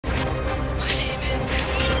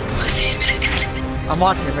I'm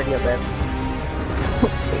watching your video, babe.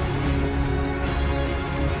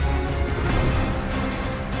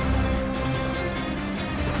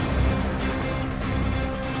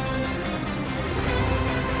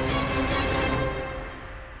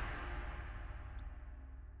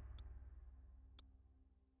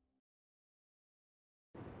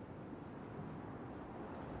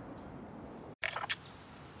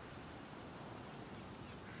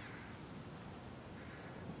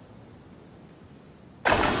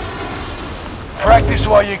 Practice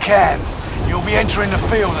while you can. You'll be entering the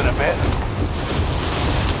field in a bit.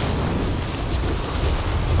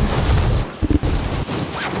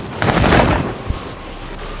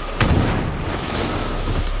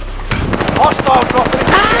 Hostile dropping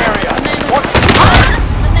into the area.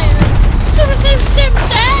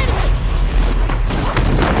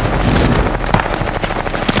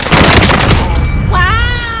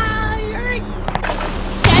 Wow, you're a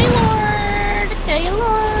Gaylord!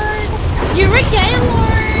 Gaylord! You're a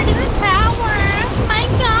Gaylord in a tower! Oh my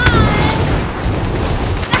god!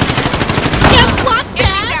 Guess what,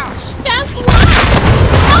 guys? Guess what?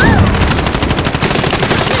 Oh!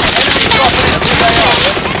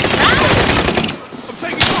 I'm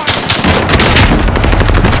taking fire.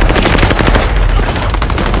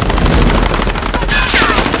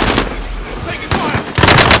 Taking fire.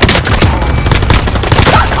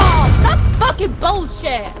 Fuck off! That's fucking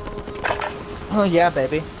bullshit! Oh yeah,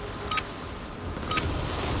 baby.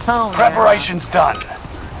 Oh, Preparation's done.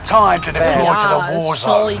 Time to deploy to the war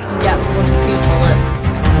so you zone. can get 42 bullets.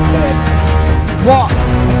 Babe. What?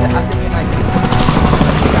 I'm thinking like...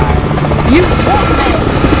 You what, mate?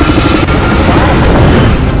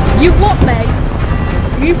 You what, mate?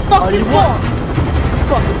 You fucking what?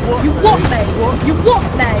 Fucking what? You what, mate? You what,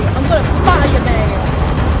 mate? I'm gonna fire you, mate.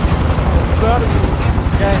 Proud of you.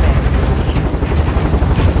 Jamie.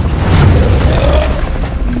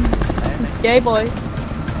 Gay boy.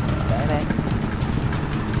 Jamie.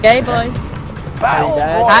 Gay boy. Battle Hi,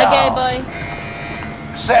 Hi, Royale. gay boy.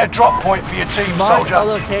 Set a drop point for your team, Mark soldier. the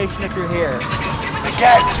location if you're here. The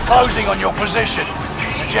gas is closing on your position.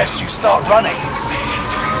 Suggest you start running.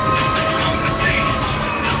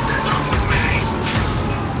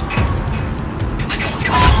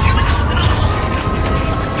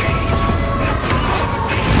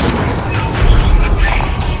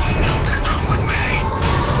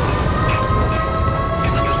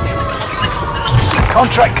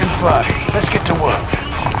 Contract confirmed. Let's get to work.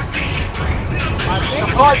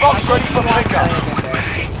 Supply box ready for pickup.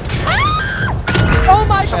 Oh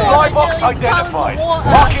my Supply god. box I nearly fell in the identified. water.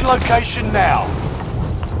 Marking location now.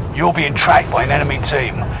 You're being tracked by an enemy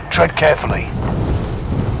team. Tread carefully.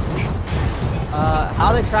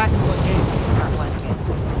 How they track the location? I'm not playing the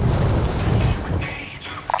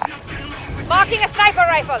game. Marking a sniper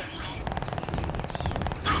rifle.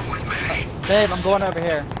 Babe, I'm going over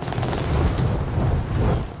here.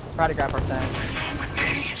 Try to grab our thing.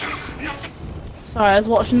 Sorry, I was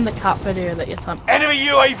watching the cat video that you sent. Enemy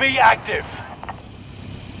UAV active.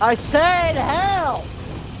 I said hell!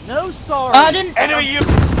 No sorry! Oh, I didn't. Enemy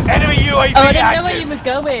UAV Oh, I didn't know where you active. were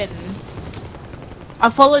going. I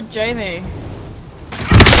followed Jamie.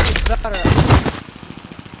 It's better.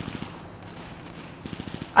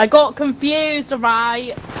 I got confused,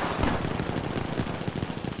 alright?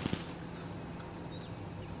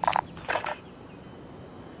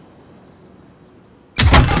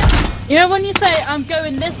 You know when you say I'm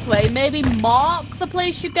going this way, maybe mark the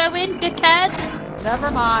place you go in, dickhead?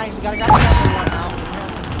 Never mind, we gotta grab another one now.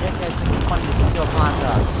 Dickheads and wanting to steal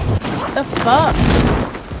contracts. The fuck?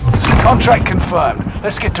 Contract confirmed.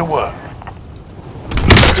 Let's get to work.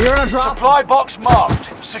 You're gonna drop. Supply box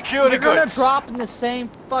marked. Secure the You're gonna goods. drop in the same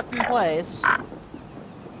fucking place.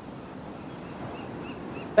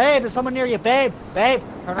 Babe, there's someone near you. Babe, babe,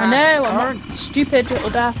 turn I around. know, Turn. I'm not stupid little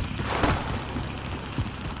daft.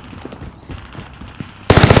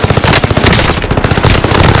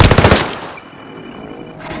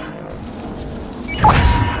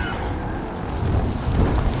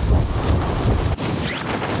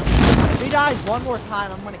 If he dies one more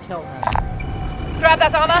time, I'm gonna kill him. Grab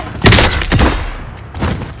that armor.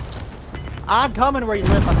 I'm coming where you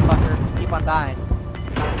live, motherfucker. You keep on dying.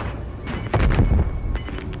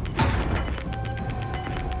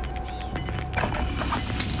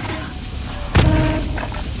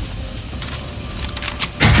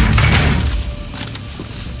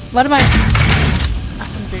 What am I?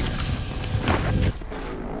 Babe,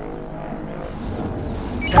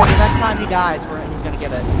 the next time he dies, he's gonna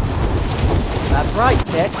get it. That's right,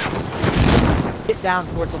 bitch. Get down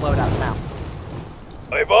towards the loadout now.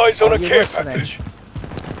 I have eyes on Are a you care listening? package.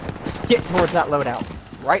 Get towards that loadout.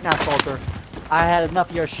 Right now, soldier. I had enough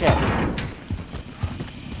of your shit.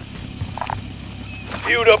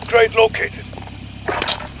 Field upgrade located.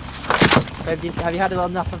 Have you had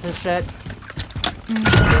enough of this shit?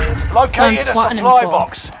 Located a squatting him supply full.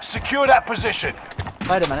 box. Secure that position.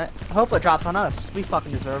 Wait a minute. Hope it drops on us. We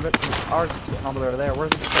fucking deserve it. Ours is getting all the way over there.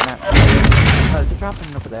 Where's it sitting at? Oh, is it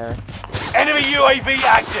dropping over there? Enemy UAV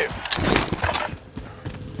active.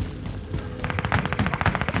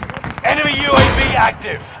 Enemy UAV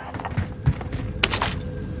active.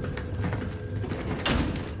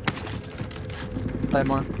 Play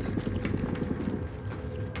more.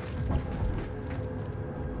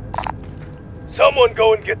 Someone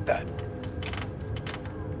go and get that.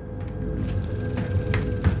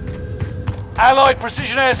 Allied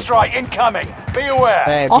precision airstrike incoming. Be aware.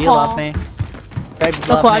 Babe, do you Uh-huh. love me? Babe, you Look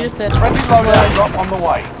love what I me? just did. Friendly loadout drop on the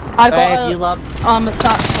way. I Babe, got you love a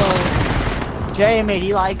satchel. Jamie, do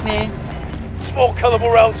you like me? Small caliber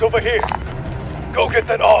rounds over here. Go get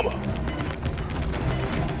that armor.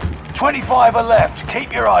 25 are left.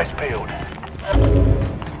 Keep your eyes peeled.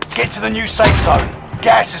 Get to the new safe zone.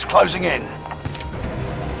 Gas is closing in.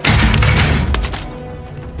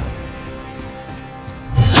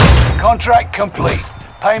 Contract complete.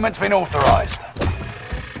 Payment's been authorized.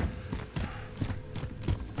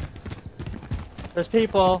 There's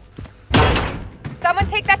people. Someone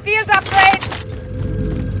take that field upgrade.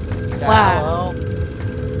 Wow.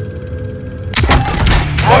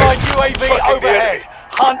 Hello? Allied UAV Fucking the overhead. enemy.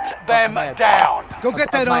 Hunt them Fucking down. Go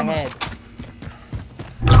get that Above my armor. head.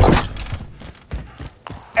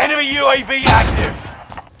 Enemy UAV active.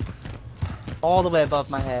 All the way above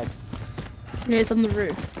my head. Yeah, it's on the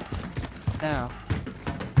roof. Now.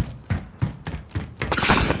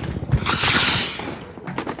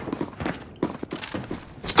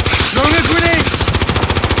 Throwing a grenade!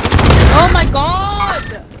 Oh my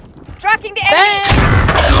god! Tracking the enemy.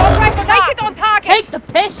 Ben! Assault rifle sighted on target. Take the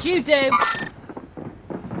piss, you do!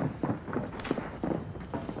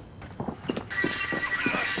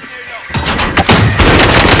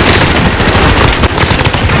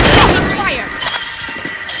 Fire!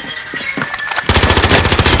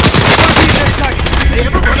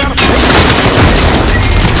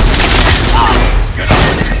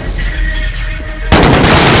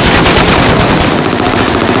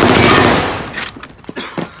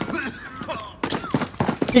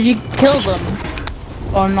 Did you kill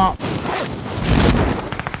them? Or not?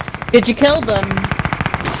 Did you kill them?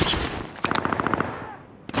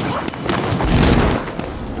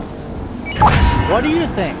 What do you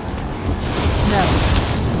think? No.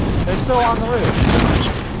 They're still on the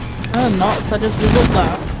roof. No, not, because I just googled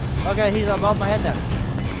that. Okay, he's above my head then.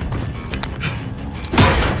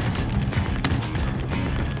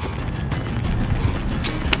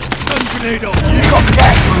 Stun grenade out. You got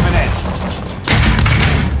gas moving in.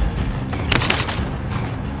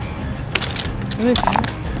 Move.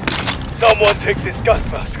 Someone take this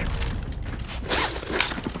gas mask.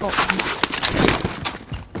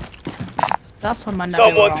 That's when my nebula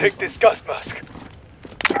Someone rounds take this gas mask.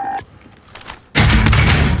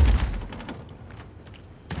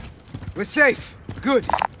 We're safe. Good.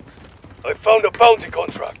 I found a bounty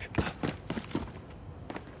contract.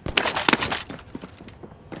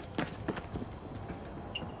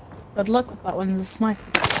 Good luck with that one, there's a sniper.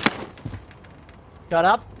 Shut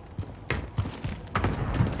up.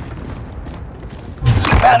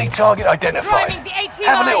 Bounty target identified. Priming the AT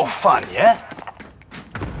Have a little line. fun, yeah?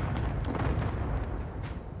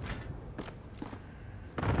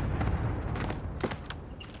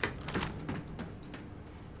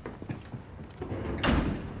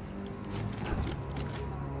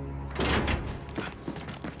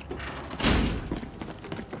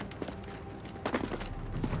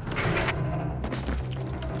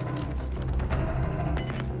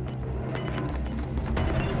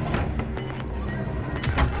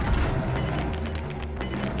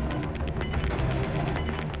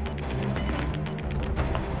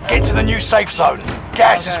 Get to the new safe zone.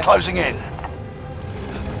 Gas is Okay. closing in.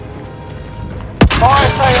 Fire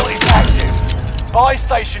sale is active. Buy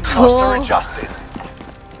station costs are Cool. adjusted.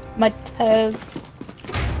 My toes.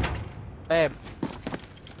 Babe,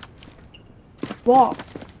 What?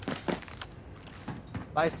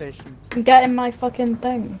 buy station. I'm getting my fucking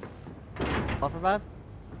thing. Offer vibe?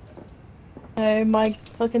 No, my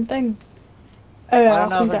fucking thing. Oh yeah, I don't I know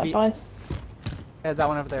can if it'd get be- by. Yeah, that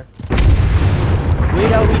one over there.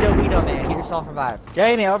 Weedo, man. Get yourself revived.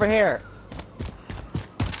 Jamie, over here.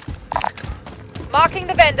 Marking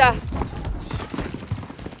the vendor.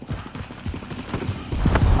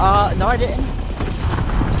 No, I didn't.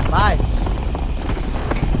 Nice.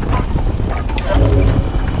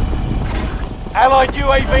 Allied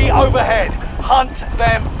UAV overhead. Hunt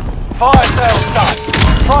them. Fire sales done.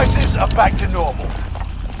 Prices are back to normal.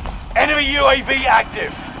 Enemy UAV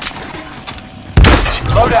active.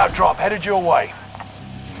 Loadout drop headed your way.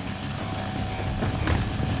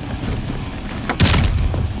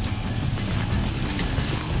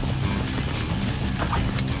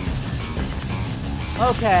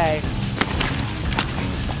 Okay.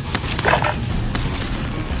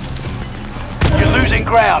 You're losing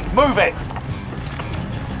ground. Move it.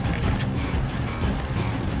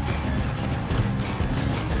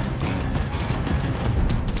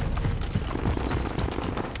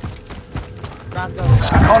 Ground goes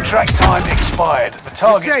fast. Contract time expired. The We're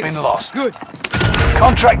target's safe. been lost. Good.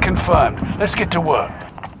 Contract confirmed. Let's get to work.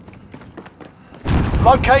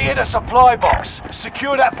 Located a supply box.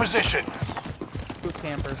 Secure that position. Roof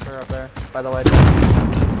campers are up there, by the way.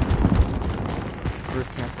 Roof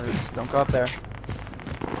campers. Don't go up there.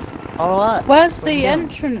 Follow what? Where's What are you the doing?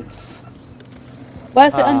 entrance?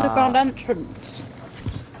 Where's the underground entrance?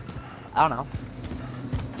 I don't know.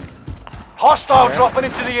 Hostile Where? dropping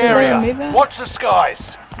into the there a area. mover? Watch the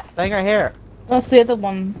skies. Thing right here. Where's the other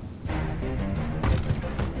one?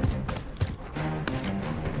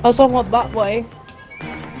 I was on what that way. I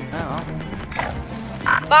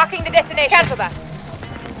don't know. Marking the destination. Cancel that.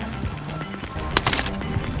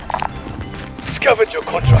 Scavenge your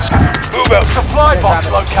contract. Move out. Supply Yeah, box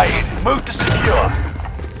grab it. located. Move to secure.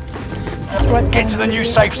 It's right Get to the behind new you.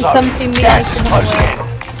 safe zone. 17 meters Gas is from the closing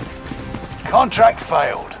way. in. Contract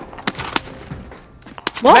failed.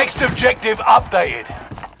 What? Next objective updated.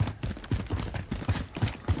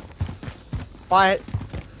 Quiet.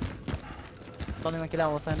 Something like an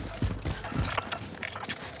elephant.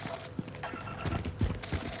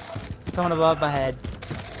 Someone above my head.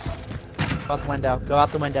 Go out the window. Go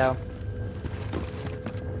out the window.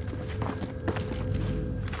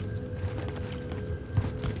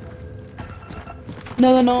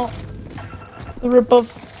 No, they're not. They're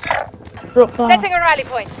above. They're up there. Setting a rally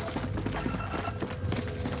point.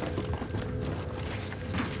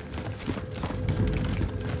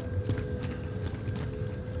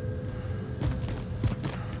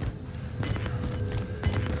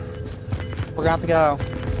 We're gonna have to go.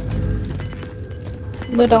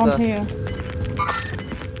 They're down the- here.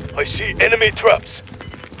 I see enemy traps.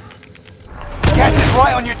 Gas is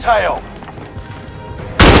right on your tail.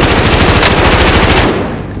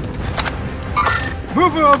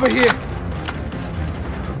 Move her over here.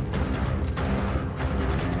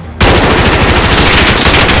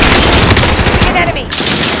 An enemy.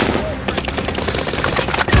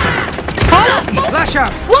 Flash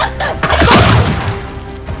out. What the?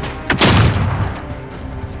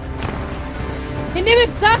 He knew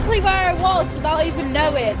exactly where I was without even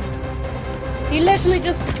knowing. He literally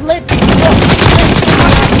just slid.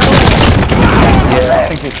 Yeah, I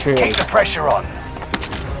think it's true. Keep the pressure on.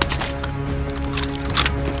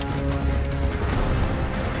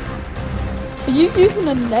 Are you using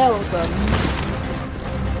a nail gun?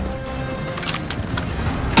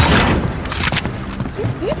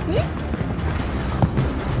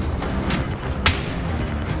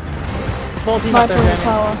 Full team up Sniper there, in the Jamie.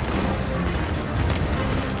 tower.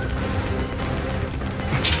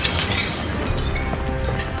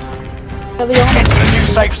 Are they on? Get to the new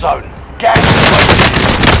safe zone. Gas is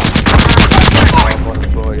closing On the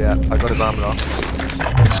floor, yeah. I got his armor off. in.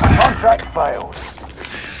 Contract failed.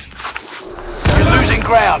 You're losing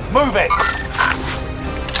ground. Move it.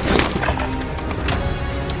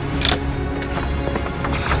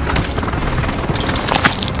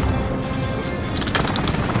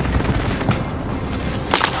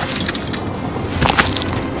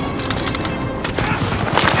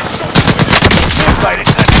 Made it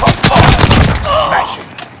to the top 5.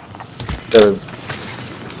 Smashing.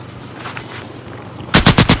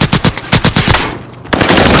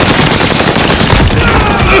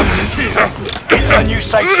 Get to the new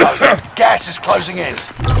safe zone. Gas is closing in.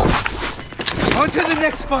 On to the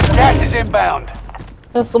next spot. Gas is inbound.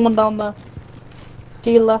 There's someone down there.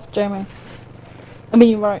 To your left, Jamie. I mean,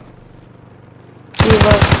 your right. To your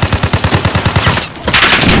right.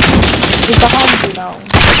 He's behind you now.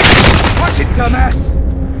 Watch it, dumbass.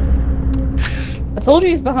 I told you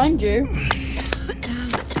he's behind you.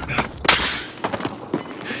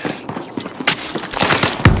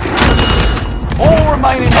 All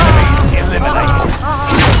remaining enemies eliminated.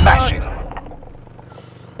 Smashing.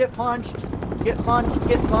 Get punched. Get punched.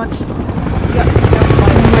 Get punched. Yep.